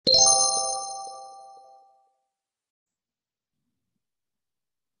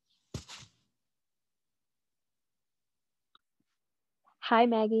Hi,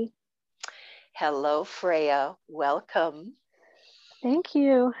 Maggie. Hello, Freya. Welcome. Thank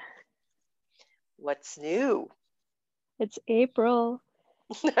you. What's new? It's April.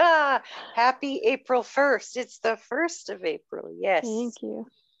 Happy April 1st. It's the 1st of April. Yes. Thank you.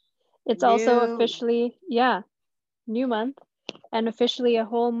 It's also New. officially, new month and officially a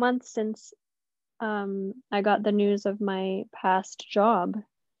whole month since I got the news of my past job.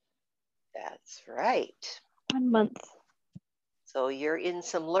 That's right. 1 month. So you're in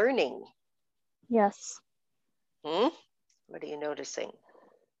some learning. Yes. Hmm? What are you noticing?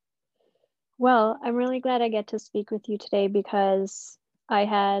 Well, I'm really glad I get to speak with you today because I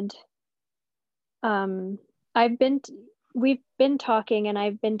had um I've been we've been talking and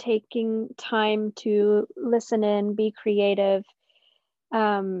I've been taking time to listen in, be creative,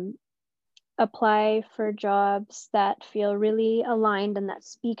 um apply for jobs that feel really aligned and that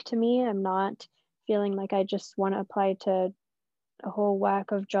speak to me. I'm not feeling like I just want to apply to a whole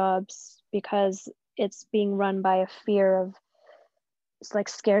whack of jobs because it's being run by a fear of it's like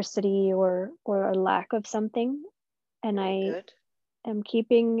scarcity or a lack of something. And Very I good. am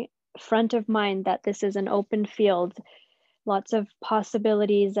keeping front of mind that this is an open field, lots of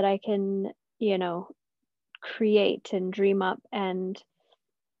possibilities that I can, create and dream up. And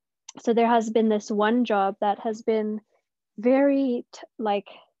so there has been this one job that has been very like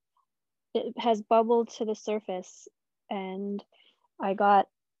it has bubbled to the surface, and I got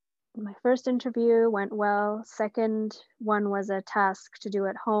my first interview went well. Second one was a task to do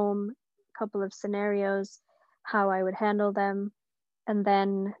at home, a couple of scenarios, how I would handle them. And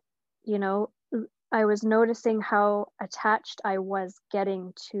then, you know, I was noticing how attached I was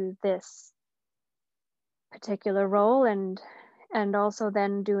getting to this particular role, and also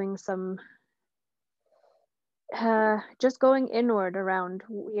then doing some just going inward around,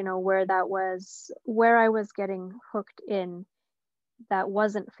 where I was getting hooked in that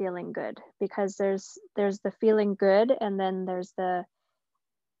wasn't feeling good, because there's the feeling good, and then there's the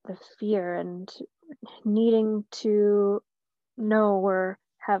fear and needing to know or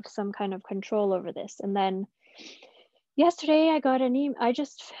have some kind of control over this. And then yesterday I got an email.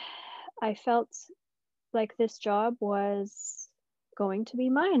 I felt like this job was going to be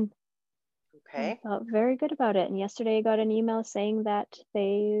mine. I Okay. felt very good about it. And yesterday I got an email saying that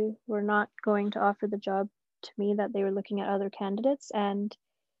they were not going to offer the job to me, that they were looking at other candidates. And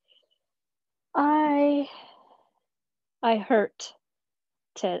I I hurt,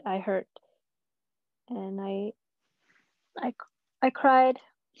 Ted. I hurt. And I I cried.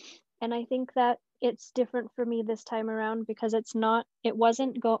 And I think that it's different for me this time around because it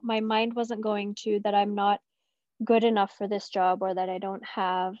wasn't my mind wasn't going to that I'm not good enough for this job or that I don't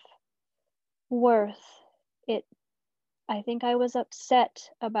have worth. It I think I was upset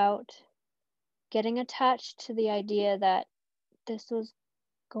about getting attached to the idea that this was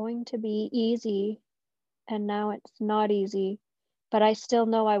going to be easy, and now it's not easy. But I still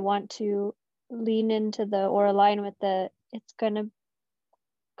know I want to lean into or align with it's going to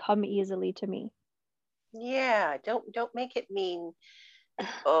come easily to me. Yeah, don't make it mean,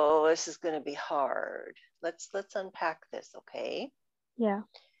 oh, this is going to be hard. Let's unpack this, okay? Yeah.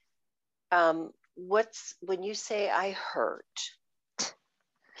 What's when you say I hurt,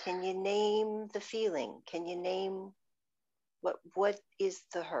 can you name the feeling? Can you name what is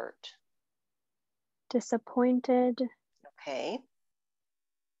the hurt? Disappointed. Okay.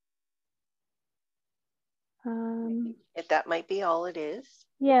 Um, That might be all it is.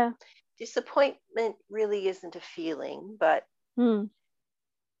 yeah. Disappointment really isn't a feeling, but Hmm.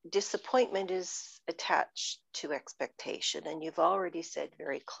 disappointment is attached to expectation. And you've already said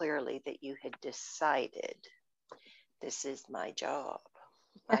very clearly that you had decided, this is my job.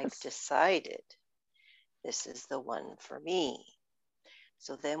 I've Yes. decided this is the one for me.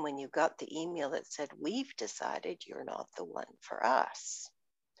 So then when you got the email that said, we've decided you're not the one for us,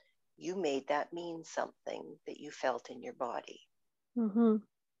 you made that mean something that you felt in your body, Mm-hmm.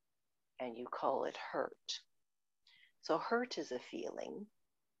 and you call it hurt. So hurt is a feeling,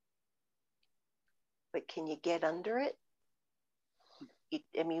 but can you get under it?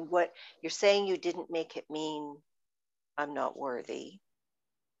 I mean, what you're saying, you didn't make it mean I'm not worthy.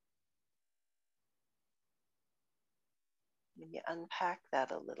 When you unpack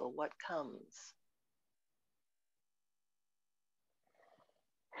that a little, what comes?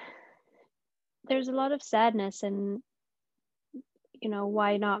 There's a lot of sadness, and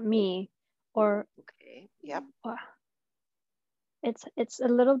why not me? Or Okay. Yep. it's a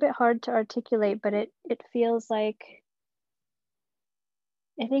little bit hard to articulate, but it feels like,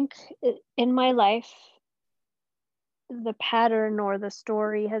 I think, in my life, the pattern or the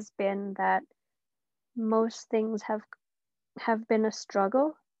story has been that most things have have been a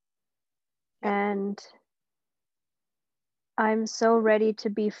struggle. Yep. And I'm so ready to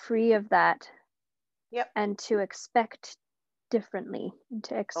be free of that Yep. and to expect differently and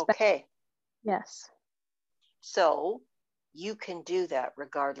to expect, Okay. yes. So you can do that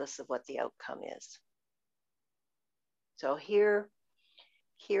regardless of what the outcome is. So here,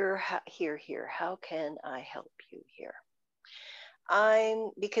 how can I help you here?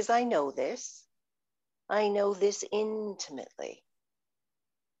 Because I know this intimately,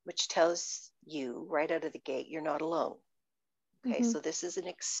 which tells you right out of the gate, you're not alone. Okay, Mm-hmm. so this is an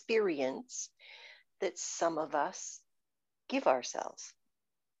experience that some of us give ourselves.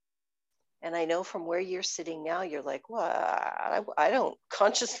 And I know from where you're sitting now, you're like, well, I don't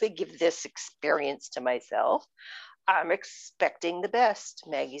consciously give this experience to myself. I'm expecting the best.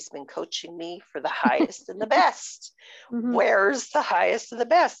 Maggie's been coaching me for the highest and the best. Mm-hmm. Where's the highest and the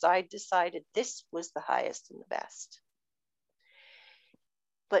best? I decided this was the highest and the best.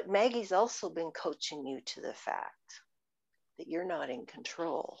 But Maggie's also been coaching you to the fact that you're not in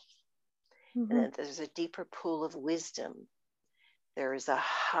control, Mm-hmm. and that there's a deeper pool of wisdom. There is a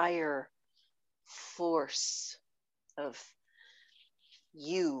higher force of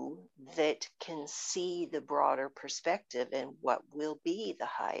you that can see the broader perspective and what will be the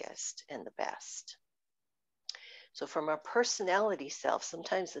highest and the best. So from our personality self,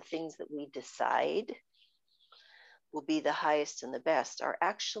 sometimes the things that we decide will be the highest and the best are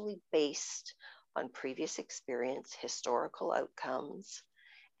actually based on previous experience, historical outcomes,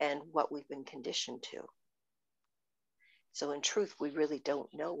 and what we've been conditioned to. So in truth, we really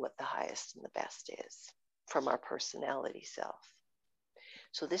don't know what the highest and the best is from our personality self.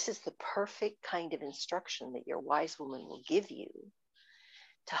 So this is the perfect kind of instruction that your wise woman will give you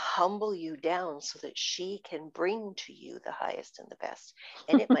to humble you down so that she can bring to you the highest and the best.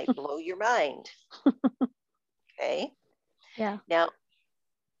 And it might blow your mind. Okay. Yeah. Now,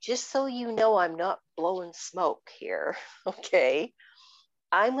 just so you know, I'm not blowing smoke here. Okay.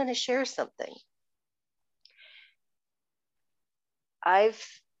 I'm going to share something. I've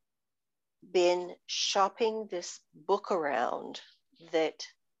been shopping this book around that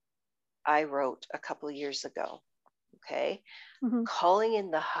I wrote a couple of years ago. Okay. Mm-hmm. Calling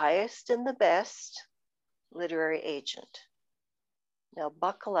in the highest and the best literary agent. Now,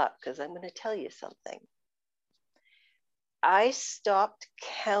 buckle up because I'm going to tell you something. I stopped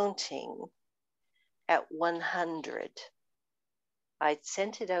counting at 100. I'd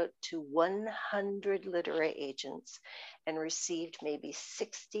sent it out to 100 literary agents and received maybe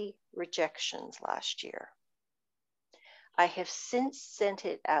 60 rejections last year. I have since sent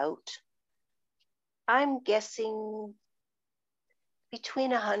it out, I'm guessing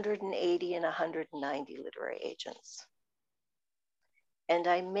between 180 and 190 literary agents. And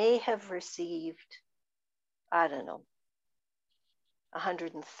I may have received, I don't know,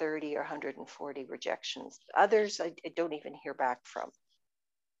 130 or 140 rejections. Others I don't even hear back from.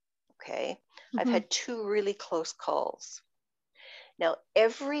 Okay. Mm-hmm. I've had 2 really close calls. Now,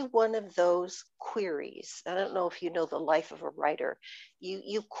 every one of those queries, I don't know if you know the life of a writer,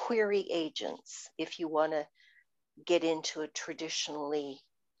 you query agents if you want to get into a traditionally,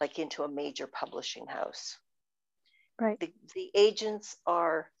 like into a major publishing house. Right. The agents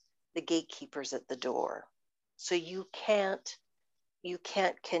are the gatekeepers at the door. So you can't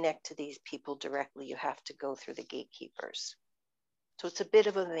connect to these people directly. You have to go through the gatekeepers. So it's a bit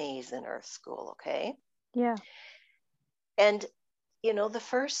of a maze in Earth School, okay? Yeah. And, you know, the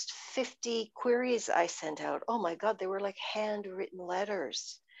first 50 queries I sent out, oh my God, they were like handwritten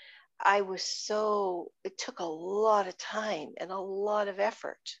letters. It took a lot of time and a lot of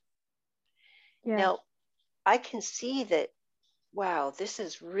effort. Yeah. Now, I can see that, wow, this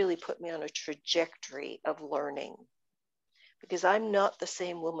has really put me on a trajectory of learning, because I'm not the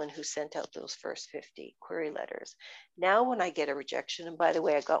same woman who sent out those first 50 query letters. Now, when I get a rejection, and by the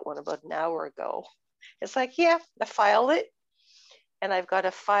way, I got one about an hour ago, it's like, yeah, I filed it. And I've got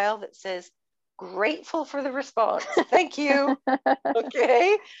a file that says, grateful for the response. Thank you.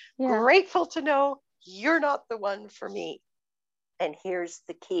 Okay. Yeah. Grateful to know you're not the one for me. And here's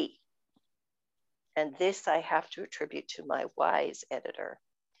the key. And this I have to attribute to my wise editor,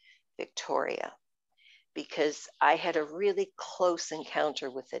 Victoria, because I had a really close encounter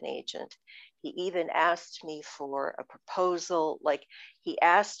with an agent. He even asked me for a proposal. Like, he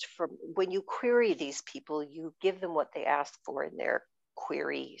asked for, when you query these people, you give them what they ask for in their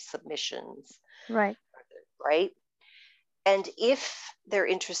query submissions. Right. Right. And if they're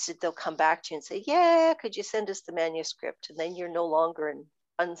interested, they'll come back to you and say, yeah, could you send us the manuscript? And then you're no longer an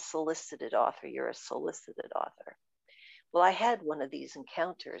unsolicited author, you're a solicited author. Well, I had one of these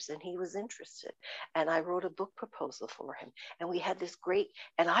encounters and he was interested. And I wrote a book proposal for him. And we had this great,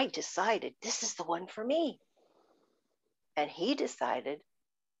 and I decided this is the one for me. And he decided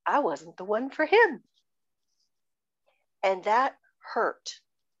I wasn't the one for him. And that hurt.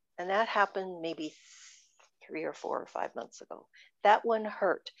 And that happened maybe 3 or 4 or 5 months ago. That one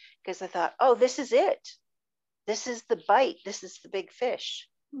hurt because I thought, oh, this is it. This is the bite. This is the big fish.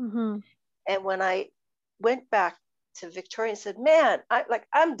 Mm-hmm. And when I went back to Victoria and said, man,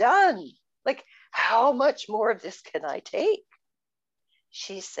 I'm done. Like, how much more of this can I take?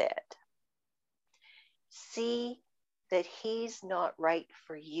 She said, see that he's not right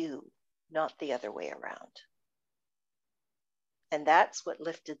for you, not the other way around. And that's what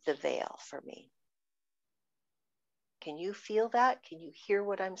lifted the veil for me. Can you feel that? Can you hear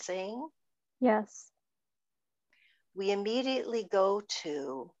what I'm saying? Yes. We immediately go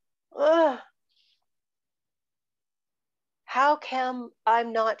to, how come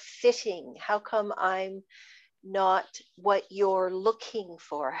I'm not fitting? How come I'm not what you're looking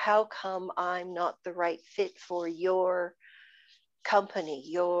for? How come I'm not the right fit for your company,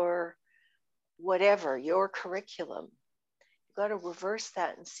 your whatever, your curriculum? You've got to reverse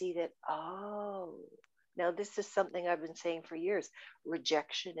that and see that, oh, now this is something I've been saying for years.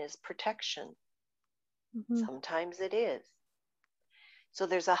 Rejection is protection. Mm-hmm. Sometimes it is. So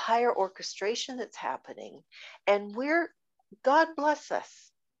there's a higher orchestration that's happening, and God bless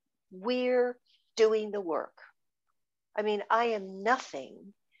us, we're doing the work. I mean, I am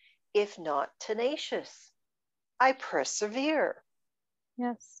nothing if not tenacious. I persevere.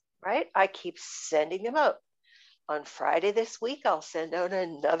 Yes. Right? I keep sending them out. On Friday this week, I'll send out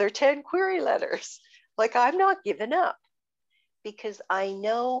another 10 query letters. Like, I'm not giving up because I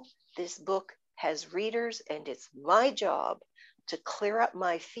know this book has readers and it's my job to clear up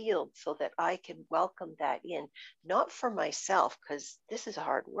my field so that I can welcome that in, not for myself, because this is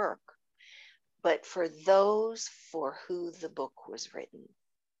hard work, but for those for who the book was written.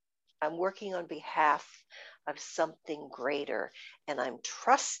 I'm working on behalf of something greater, and I'm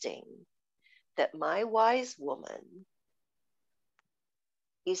trusting that my wise woman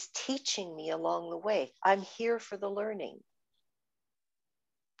is teaching me along the way. I'm here for the learning.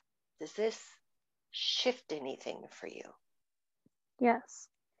 Does this shift anything for you? Yes.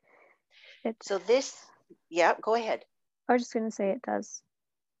 So this, yeah, go ahead. I was just going to say it does.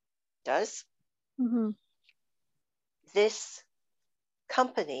 Does? Mm-hmm. This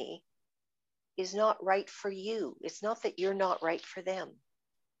company is not right for you. It's not that you're not right for them.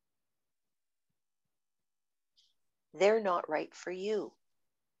 They're not right for you.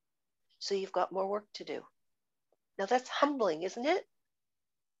 So you've got more work to do. Now that's humbling, isn't it?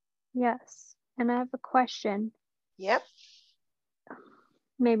 Yes. And I have a question. Yep.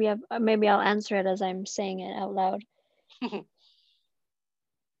 Maybe I'll answer it as I'm saying it out loud.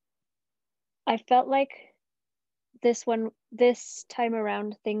 I felt like this time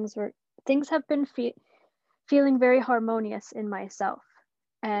around, things have been feeling very harmonious in myself.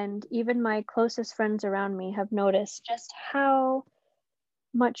 And even my closest friends around me have noticed just how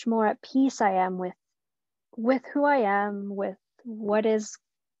much more at peace I am with who I am, with what is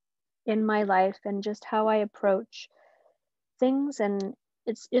in my life, and just how I approach things. And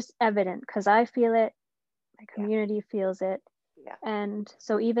it's just evident because I feel it, my community feels it. Yeah. And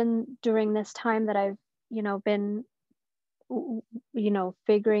so even during this time that I've, been,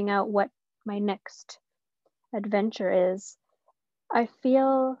 figuring out what my next adventure is, I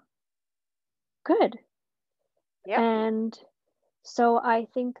feel good. Yep. And so I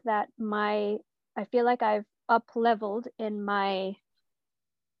think that I feel like I've up leveled in my,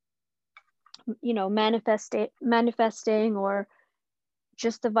 manifesting, or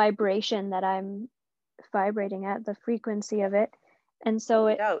just the vibration that I'm vibrating at, the frequency of it. And so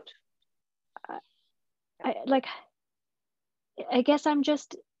no doubt. I guess I'm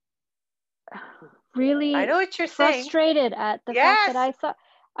just really I know what you're frustrated at the yes. fact that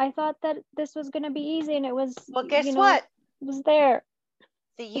I thought that this was going to be easy, and it was, well, guess what? It was there.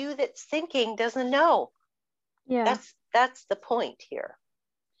 The you that's thinking doesn't know. Yeah. That's the point here.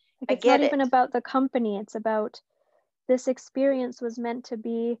 Like, it's not even about the company. It's about this experience was meant to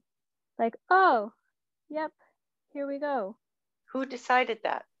be like, oh, yep, here we go. Who decided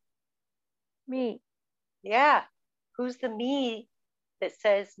that? Me. Yeah. Who's the me that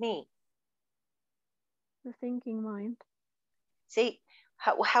says me? The thinking mind. See,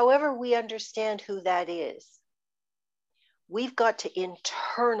 however we understand who that is, we've got to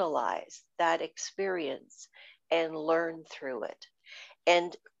internalize that experience and learn through it.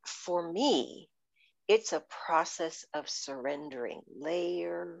 And for me, it's a process of surrendering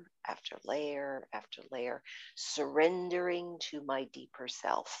layer after layer after layer, surrendering to my deeper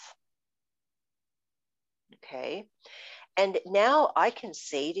self. Okay. And now I can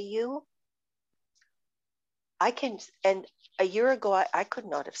say to you, and a year ago, I could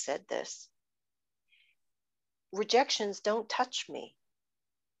not have said this. Rejections don't touch me.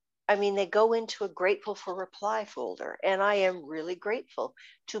 I mean, they go into a grateful for reply folder, and I am really grateful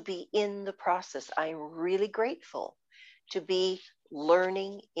to be in the process. I'm really grateful to be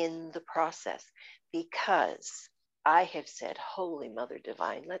learning in the process, because I have said, Holy Mother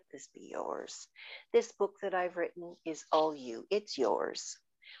Divine, let this be yours. This book that I've written is all you. It's yours.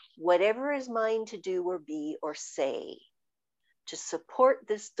 Whatever is mine to do or be or say to support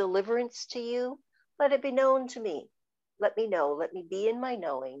this deliverance to you, let it be known to me. Let me know. Let me be in my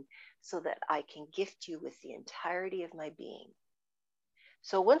knowing so that I can gift you with the entirety of my being.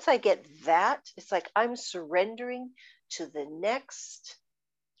 So once I get that, it's like I'm surrendering to the next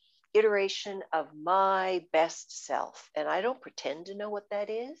iteration of my best self. And I don't pretend to know what that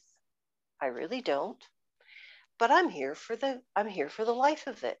is. I really don't. But I'm here for the life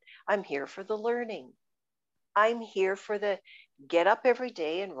of it. I'm here for the learning. I'm here for the get up every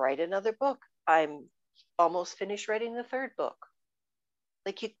day and write another book. I'm almost finished writing the third book.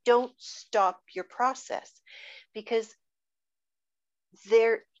 Like, you don't stop your process, because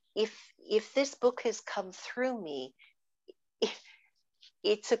if this book has come through me,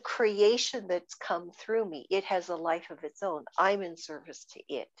 it's a creation that's come through me. It has a life of its own. I'm in service to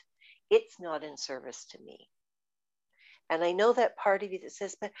it. It's not in service to me. And I know that part of you that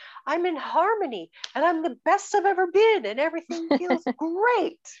says, but I'm in harmony and I'm the best I've ever been and everything feels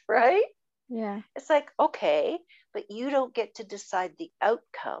great, right? Yeah. It's like, okay, but you don't get to decide the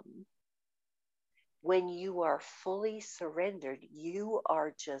outcome. When you are fully surrendered, you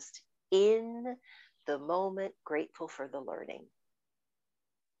are just in the moment, grateful for the learning.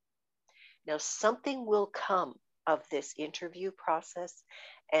 Now, something will come of this interview process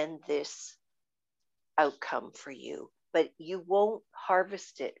and this outcome for you, but you won't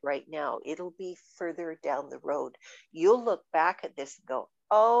harvest it right now. It'll be further down the road. You'll look back at this and go,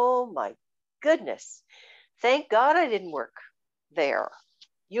 oh my goodness, thank God I didn't work there.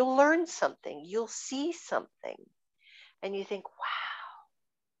 You'll learn something, you'll see something, and you think,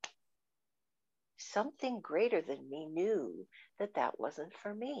 wow, something greater than me knew that wasn't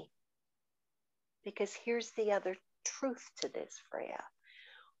for me. Because here's the other truth to this, Freya.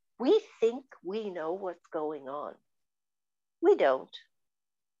 We think we know what's going on. We don't.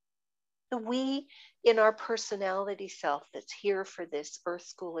 The we in our personality self that's here for this Earth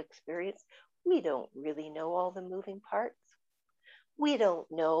School experience, we don't really know all the moving parts. We don't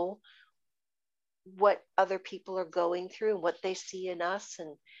know what other people are going through and what they see in us,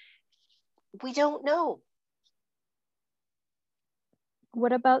 and we don't know.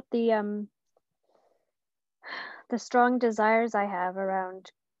 What about the strong desires I have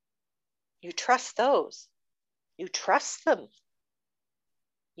around? You trust those. You trust them.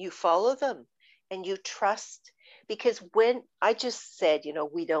 You follow them and you trust, because when I just said,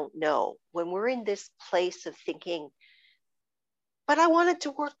 we don't know, when we're in this place of thinking, but I wanted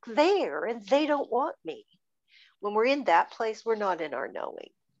to work there and they don't want me. When we're in that place, we're not in our knowing.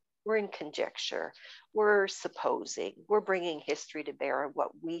 We're in conjecture. We're supposing. We're bringing history to bear on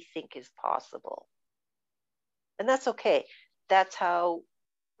what we think is possible. And that's okay. That's how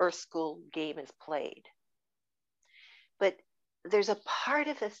Earth School game is played. But there's a part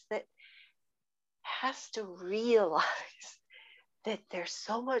of us that has to realize that there's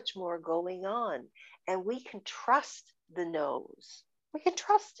so much more going on, and we can trust the no's. We can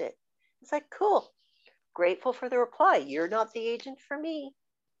trust it. It's like, cool, grateful for the reply. You're not the agent for me.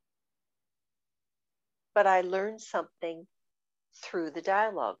 But I learned something through the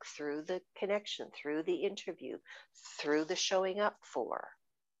dialogue, through the connection, through the interview, through the showing up for.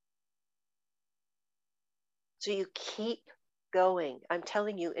 So you keep going. I'm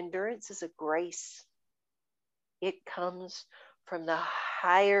telling you, endurance is a grace. It comes from the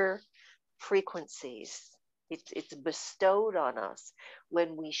higher frequencies. It's bestowed on us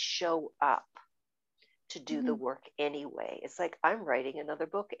when we show up to do the work anyway. It's like, I'm writing another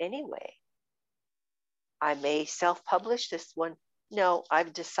book anyway. I may self-publish this one. No,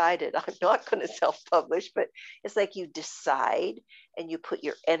 I've decided I'm not going to self-publish, but it's like you decide and you put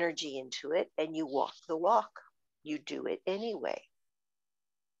your energy into it and you walk the walk. You do it anyway.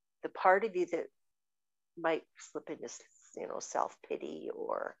 The part of you that might slip into, self-pity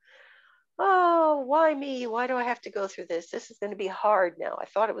or, oh, why me? Why do I have to go through this? This is going to be hard now. I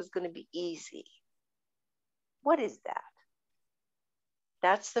thought it was going to be easy. What is that?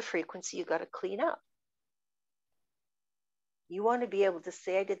 That's the frequency you got to clean up. You want to be able to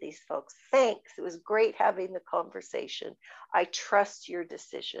say to these folks, thanks, it was great having the conversation. I trust your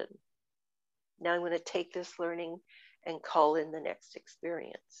decision. Now I'm going to take this learning and call in the next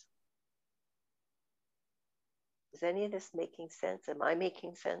experience. Is any of this making sense? Am I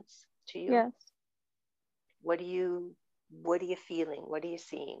making sense to you? Yes. What are you feeling? What are you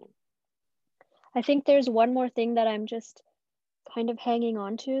seeing? I think there's one more thing that I'm just kind of hanging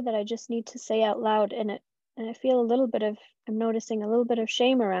on to that I just need to say out loud, and I feel I'm noticing a little bit of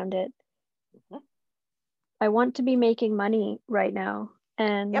shame around it. Mm-hmm. I want to be making money right now,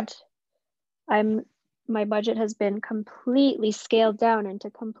 and my budget has been completely scaled down into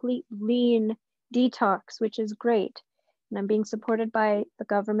complete lean detox, which is great. And I'm being supported by the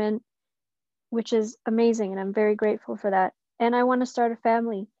government, which is amazing. And I'm very grateful for that. And I want to start a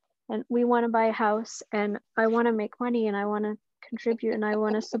family, and we want to buy a house, and I want to make money, and I want to contribute, and I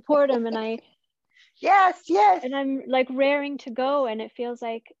want to support them. And yes. And I'm like raring to go. And it feels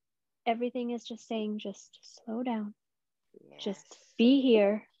like everything is just saying, just slow down, Yes. just be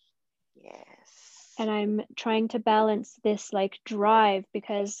here. Yes. And I'm trying to balance this like drive,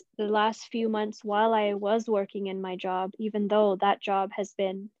 because the last few months while I was working in my job, even though that job has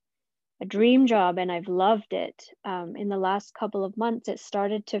been a dream job and I've loved it, in the last couple of months, it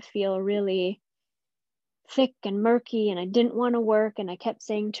started to feel really thick and murky, and I didn't want to work. And I kept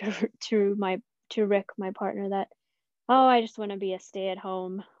saying to Rick, my partner, that, oh, I just want to be a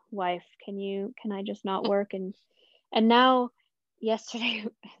stay-at-home wife. Can I just not work? And now, yesterday,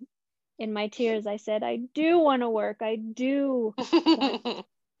 in my tears, I said, I do want to work. I do. But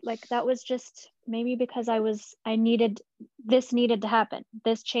like, that was just maybe because this needed to happen.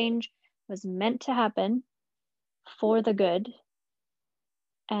 This change was meant to happen for the good.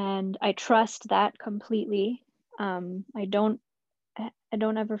 And I trust that completely. I don't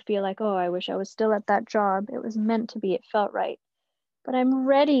ever feel like, oh, I wish I was still at that job. It was meant to be. It felt right. But I'm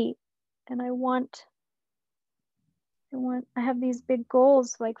ready, and I have these big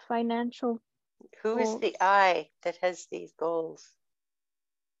goals, like financial Who goals. is the I that has these goals?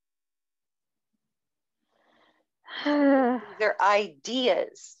 They're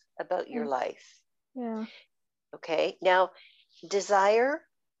ideas about your life. Yeah. Okay. Now, desire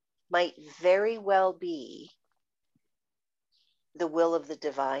might very well be the will of the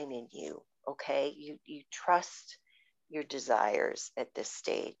divine in you. Okay. You trust your desires at this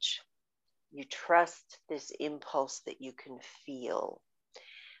stage. You trust this impulse that you can feel,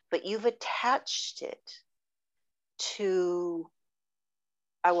 but you've attached it to,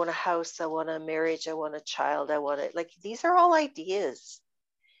 I want a house, I want a marriage, I want a child, I want it. Like, these are all ideas.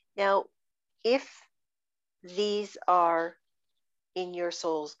 Now, if these are in your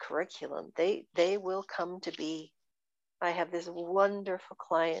soul's curriculum, they will come to be. I have this wonderful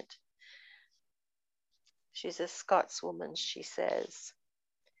client. She's a Scotswoman. She says,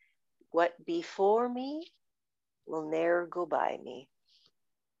 what before me will ne'er go by me.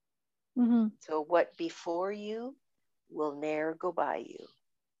 Mm-hmm. So what before you will ne'er go by you.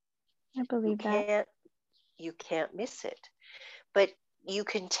 I believe that. You can't miss it. But you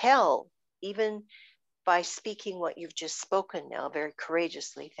can tell, even by speaking what you've just spoken now very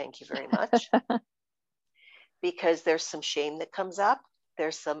courageously. Thank you very much. Because there's some shame that comes up.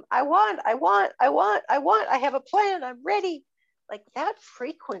 There's some, I have a plan, I'm ready. Like, that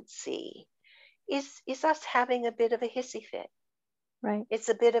frequency is us having a bit of a hissy fit. Right. It's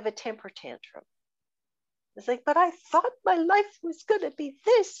a bit of a temper tantrum. It's like, but I thought my life was going to be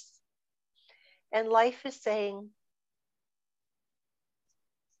this. And life is saying,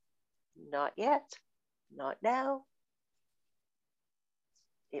 not yet, not now.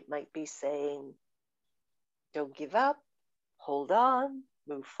 It might be saying, don't give up, hold on,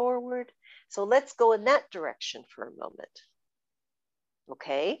 move forward. So let's go in that direction for a moment.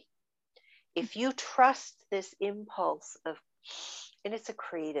 Okay? If you trust this impulse of, and it's a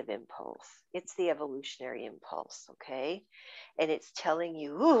creative impulse, it's the evolutionary impulse, okay? And it's telling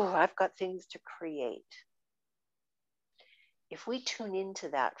you, ooh, I've got things to create. If we tune into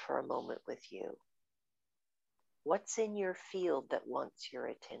that for a moment with you, what's in your field that wants your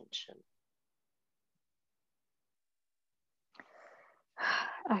attention?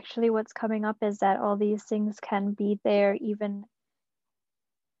 Actually, what's coming up is that all these things can be there even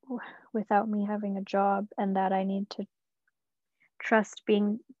without me having a job, and that I need to trust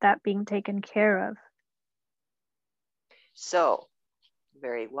being taken care of. So,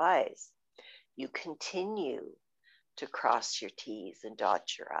 very wise. You continue to cross your T's and dot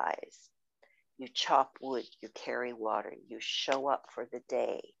your I's. You chop wood, you carry water, you show up for the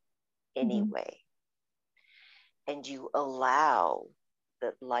day anyway. Mm-hmm. And you allow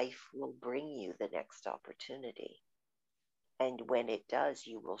that life will bring you the next opportunity. And when it does,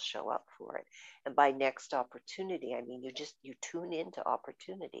 you will show up for it. And by next opportunity, I mean, you tune into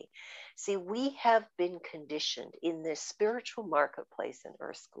opportunity. See, we have been conditioned in this spiritual marketplace in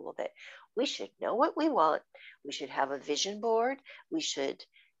Earth School that we should know what we want. We should have a vision board. We should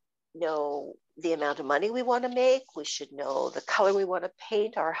know the amount of money we want to make. We should know the color we want to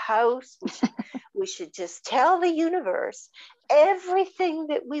paint our house. We should just tell the universe everything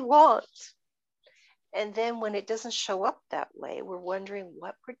that we want. And then when it doesn't show up that way, we're wondering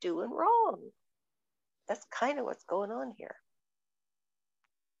what we're doing wrong. That's kind of what's going on here.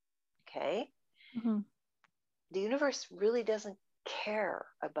 Okay? Mm-hmm. The universe really doesn't care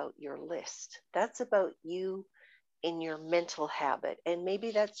about your list. That's about you in your mental habit. And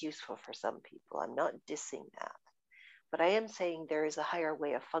maybe that's useful for some people. I'm not dissing that. But I am saying there is a higher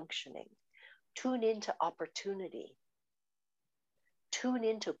way of functioning. Tune into opportunity. Tune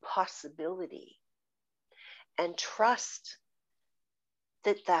into possibility. And trust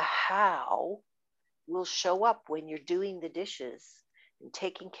that the how will show up when you're doing the dishes and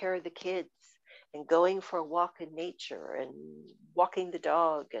taking care of the kids and going for a walk in nature and walking the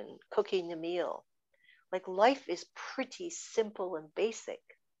dog and cooking the meal. Like, life is pretty simple and basic.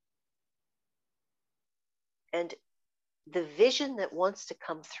 And the vision that wants to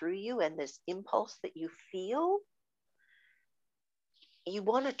come through you and this impulse that you feel, you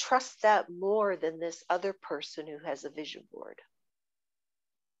want to trust that more than this other person who has a vision board.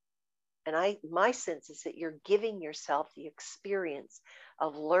 And my sense is that you're giving yourself the experience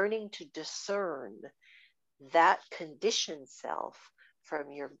of learning to discern that conditioned self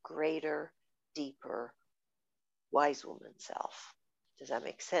from your greater, deeper, wise woman self. Does that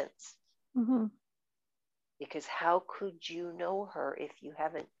make sense? Mm-hmm. Because how could you know her if you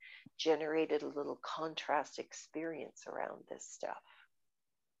haven't generated a little contrast experience around this stuff?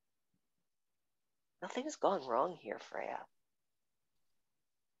 Nothing's gone wrong here, Freya.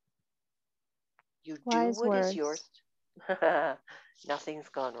 You Wise do what words. is yours. Nothing's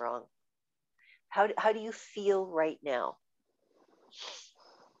gone wrong. How do you feel right now?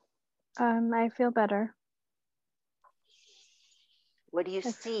 I feel better. What do you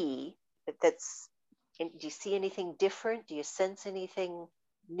see that's, do you see anything different? Do you sense anything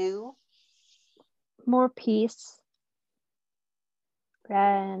new? More peace.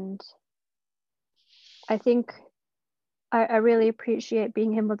 And I think I really appreciate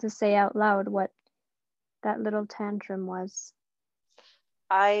being able to say out loud what that little tantrum was.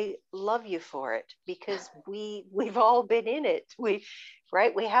 I love you for it, because we've all been in it. We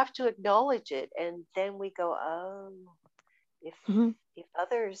have to acknowledge it, and then we go, oh, if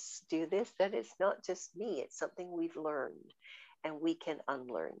others do this, then it's not just me. It's something we've learned, and we can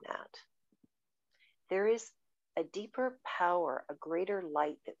unlearn that. There is a deeper power, a greater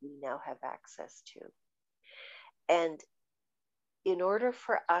light that we now have access to. And in order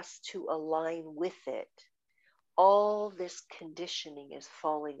for us to align with it, all this conditioning is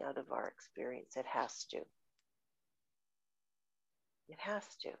falling out of our experience. It has to. It has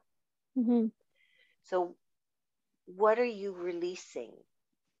to. Mm-hmm. So what are you releasing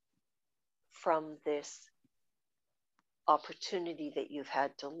from this opportunity that you've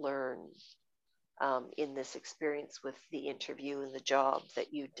had to learn in this experience with the interview and the job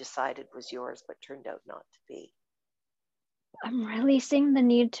that you decided was yours but turned out not to be? I'm releasing the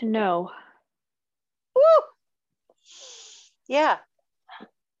need to know. Woo! Yeah.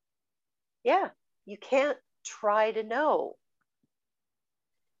 Yeah. You can't try to know.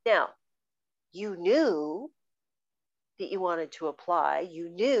 Now, you knew that you wanted to apply. You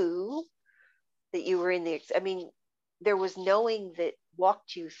knew that you were in the, I mean, there was knowing that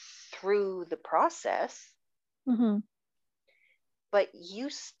walked you through the process. Mm-hmm. But you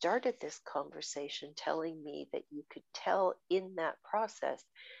started this conversation telling me that you could tell in that process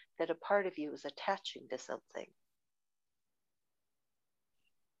that a part of you was attaching to something.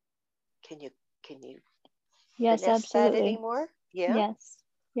 Can you Yes, finesse absolutely. that anymore? Yeah. Yes.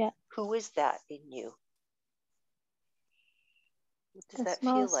 Yeah. Who is that in you? What does The that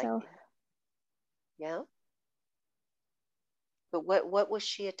small feel like? self. Yeah. But what was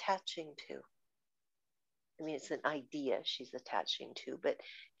she attaching to? I mean, it's an idea she's attaching to, but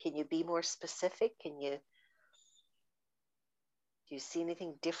can you be more specific? Do you see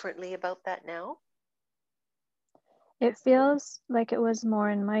anything differently about that now? It feels like it was more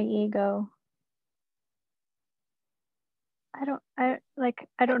in my ego. I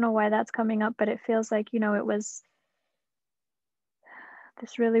don't know why that's coming up, but it feels like, it was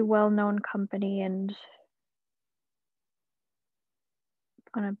this really well-known company and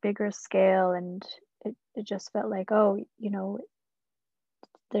on a bigger scale, and it just felt like, oh,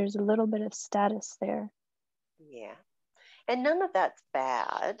 there's a little bit of status there. Yeah. And none of that's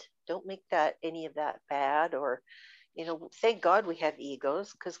bad. Don't make that any of that bad. Or, thank God we have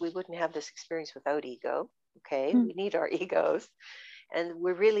egos, because we wouldn't have this experience without ego. Okay, we need our egos. And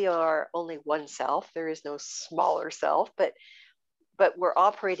we really are only one self. There is no smaller self, but we're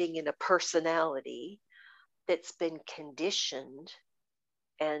operating in a personality that's been conditioned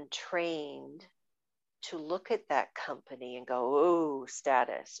and trained to look at that company and go, oh,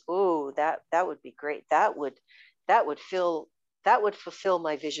 status. Oh, that would be great. That would fulfill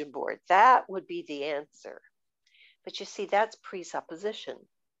my vision board. That would be the answer. But you see, that's presupposition.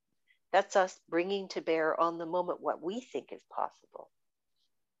 That's us bringing to bear on the moment what we think is possible,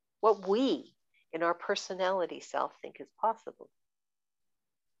 what we in our personality self think is possible.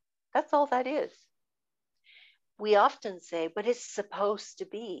 That's all that is. We often say, but it's supposed to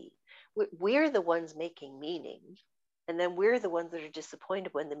be. We're the ones making meaning. And then we're the ones that are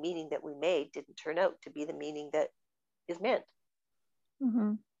disappointed when the meaning that we made didn't turn out to be the meaning that is meant.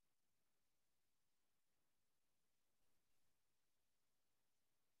 Mm-hmm.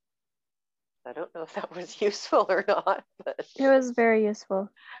 I don't know if that was useful or not. But it was very useful.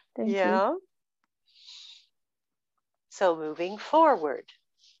 Thank you. So moving forward,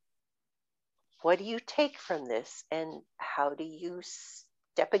 what do you take from this, and how do you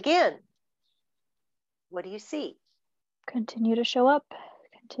step again? What do you see? Continue to show up.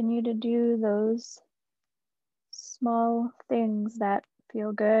 Continue to do those small things that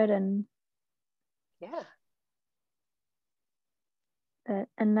feel good, and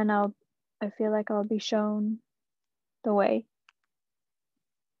and then I feel like I'll be shown the way.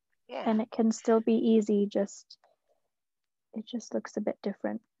 And it can still be easy, it just looks a bit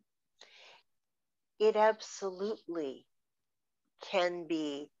different. It absolutely can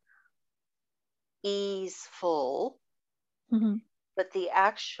be easeful, but the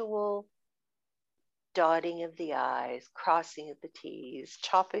actual dotting of the I's, crossing of the T's,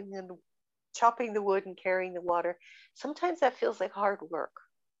 chopping the wood and carrying the water, sometimes that feels like hard work.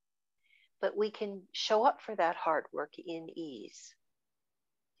 But we can show up for that hard work in ease.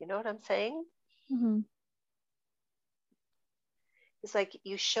 You know what I'm saying? It's like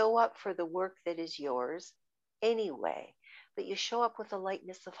you show up for the work that is yours anyway, but you show up with a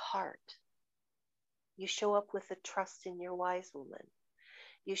lightness of heart. You show up with a trust in your wise woman.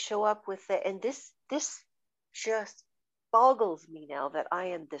 You show up with the, and this just boggles me now that I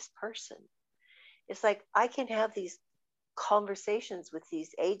am this person. It's like I can have these conversations with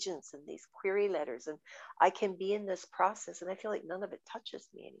these agents and these query letters, and I can be in this process, and I feel like none of it touches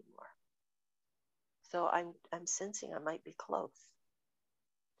me anymore. So I'm sensing I might be close,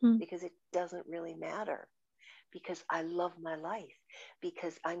 because it doesn't really matter, because I love my life,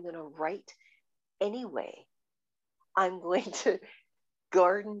 because I'm going to write anyway. I'm going to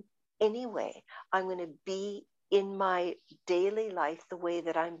garden anyway. I'm going to be in my daily life the way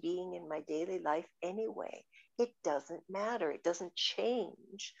that I'm being in my daily life anyway. It doesn't matter. It doesn't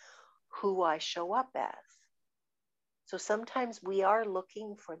change who I show up as. So sometimes we are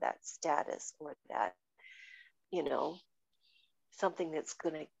looking for that status, or that, something that's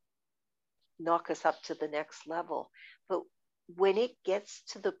going to knock us up to the next level. But when it gets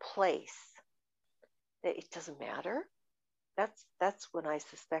to the place that it doesn't matter, that's when I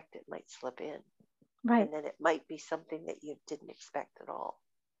suspect it might slip in. Right. And then it might be something that you didn't expect at all.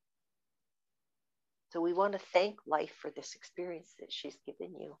 So we want to thank life for this experience that she's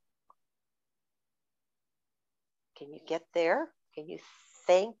given you. Can you get there? Can you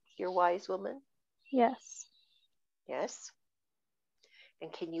thank your wise woman? Yes. Yes.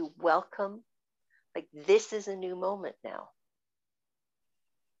 And can you welcome, like, this is a new moment now?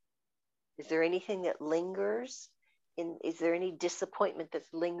 Is there anything that lingers? Is there any disappointment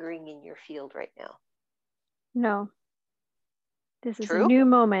that's lingering in your field right now? No. This is True? A new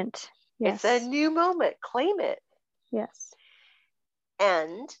moment. Yes. It's a new moment. Claim it. Yes.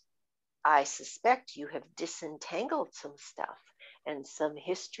 And I suspect you have disentangled some stuff, and some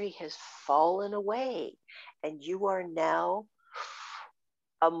history has fallen away, and you are now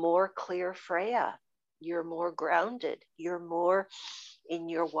a more clear Freya. You're more grounded. You're more in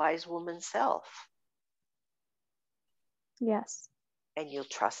your wise woman self. Yes. And you'll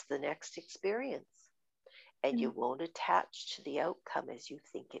trust the next experience. And you won't attach to the outcome as you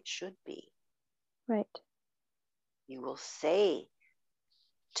think it should be. Right. You will say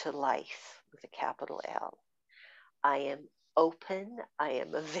to life with a capital L, I am open, I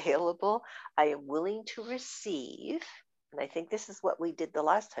am available, I am willing to receive. And I think this is what we did the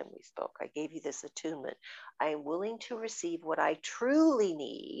last time we spoke. I gave you this attunement. I am willing to receive what I truly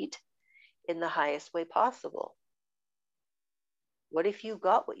need in the highest way possible. What if you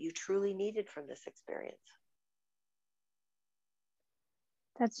got what you truly needed from this experience?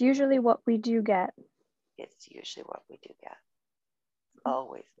 That's usually what we do get. It's usually what we do get.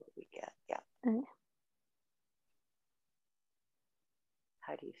 Always what we get. Yeah. Mm.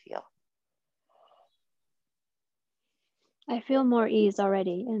 How do you feel? I feel more ease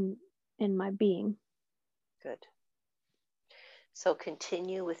already in my being. Good. So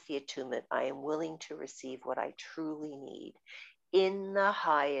continue with the attunement. I am willing to receive what I truly need in the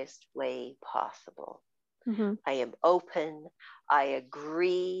highest way possible. Mm-hmm. I am open. I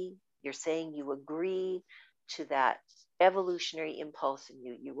agree. You're saying you agree to that evolutionary impulse in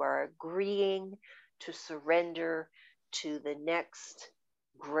you. You are agreeing to surrender to the next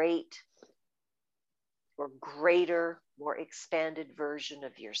great or greater, more expanded version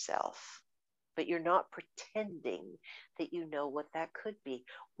of yourself. But you're not pretending that you know what that could be.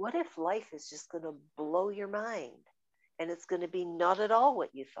 What if life is just going to blow your mind and it's going to be not at all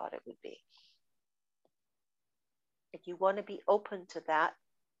what you thought it would be? And you want to be open to that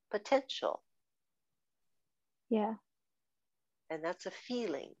potential. Yeah. And that's a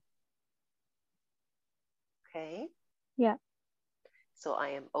feeling. Okay? Yeah. So I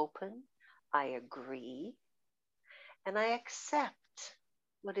am open, I agree, and I accept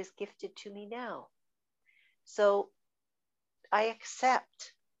what is gifted to me now. So I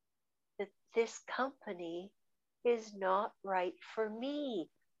accept that this company is not right for me.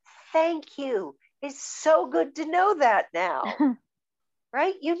 Thank you. It's so good to know that now.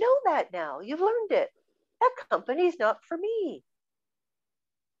 Right? You know that now. You've learned it. That company is not for me.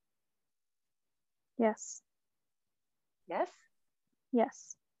 Yes. Yes?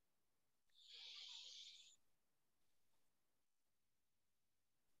 Yes.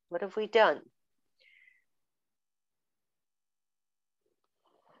 What have we done?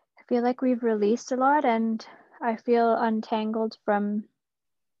 I feel like we've released a lot, and I feel untangled from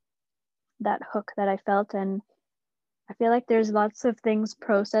that hook that I felt, and I feel like there's lots of things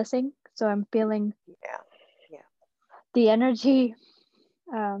processing. So I'm feeling the energy.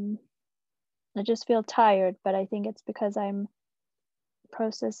 I just feel tired, but I think it's because I'm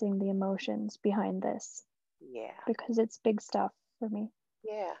processing the emotions behind this. Yeah. Because it's big stuff for me.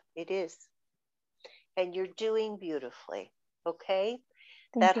 Yeah, it is. And you're doing beautifully. Okay?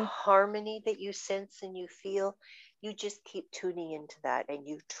 Thank That you. harmony that you sense and you feel, you just keep tuning into that and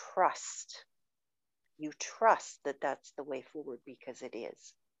you trust. You trust that that's the way forward because it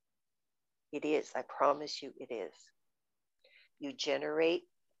is. It is. I promise you it is. You generate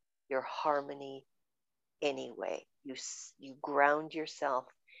your harmony anyway. You ground yourself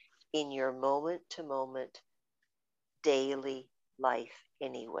in your moment to moment daily life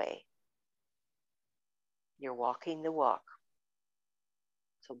anyway. You're walking the walk.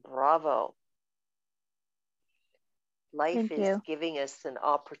 So bravo. Life is giving us an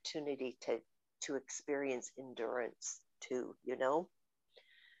opportunity to experience endurance too, you know?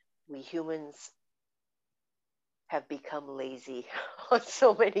 We humans have become lazy on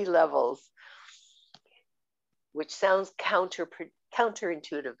so many levels, which sounds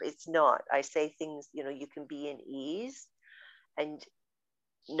counterintuitive. It's not. I say things, you know, you can be in ease and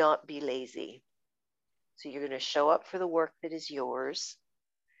not be lazy. So you're going to show up for the work that is yours.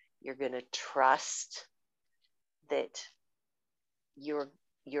 You're going to trust that you're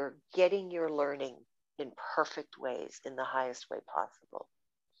getting your learning in perfect ways, in the highest way possible.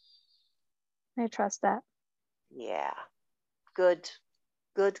 I trust that. Yeah. Good.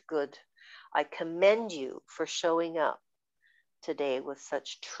 I commend you for showing up today with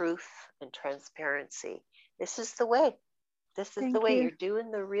such truth and transparency. This is the way. This is the way. You're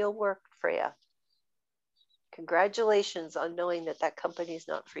doing the real work, Freya. Congratulations on knowing that that company is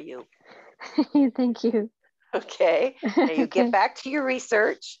not for you. Thank you. Okay. Now you get back to your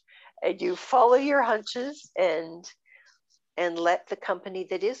research and you follow your hunches and let the company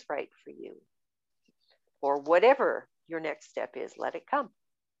that is right for you, or whatever your next step is, let it come.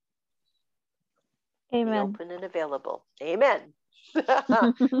 Amen. Be open and available. Amen.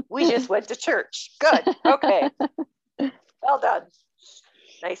 We just went to church. Good. Okay. Well done.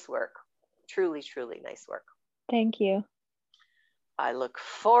 Nice work. Truly, truly nice work. Thank you. I look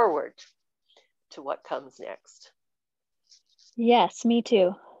forward to what comes next. Yes, me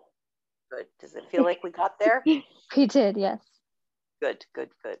too. Good. Does it feel like we got there? We did, yes. Good.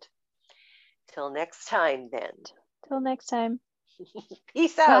 Till next time then. Till next time.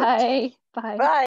 Peace out. Bye. Bye. Bye.